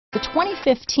The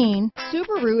 2015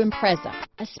 Subaru Impreza.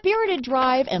 A spirited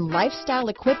drive and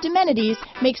lifestyle-equipped amenities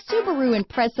make Subaru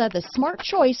Impreza the smart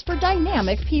choice for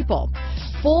dynamic people.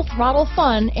 Full throttle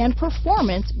fun and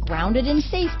performance grounded in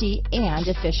safety and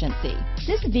efficiency.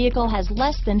 This vehicle has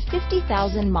less than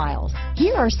 50,000 miles.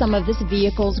 Here are some of this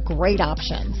vehicle's great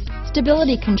options: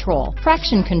 stability control,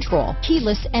 traction control,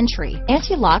 keyless entry,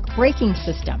 anti-lock braking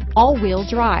system, all-wheel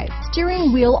drive,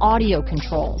 steering wheel audio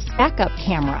controls, backup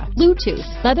camera, Bluetooth,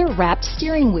 leather-wrapped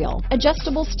steering wheel,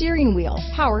 adjustable steering wheel,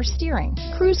 power steering,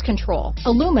 cruise control,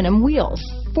 aluminum wheels,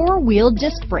 four-wheel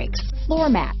disc brakes, floor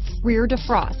mats, rear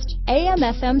defrost,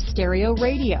 AM/FM stereo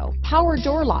radio, power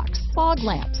door locks, fog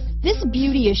lamps. This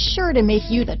beauty is sure to make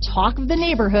you the talk of the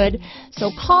neighborhood,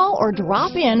 so call or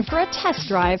drop in for a test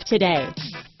drive today.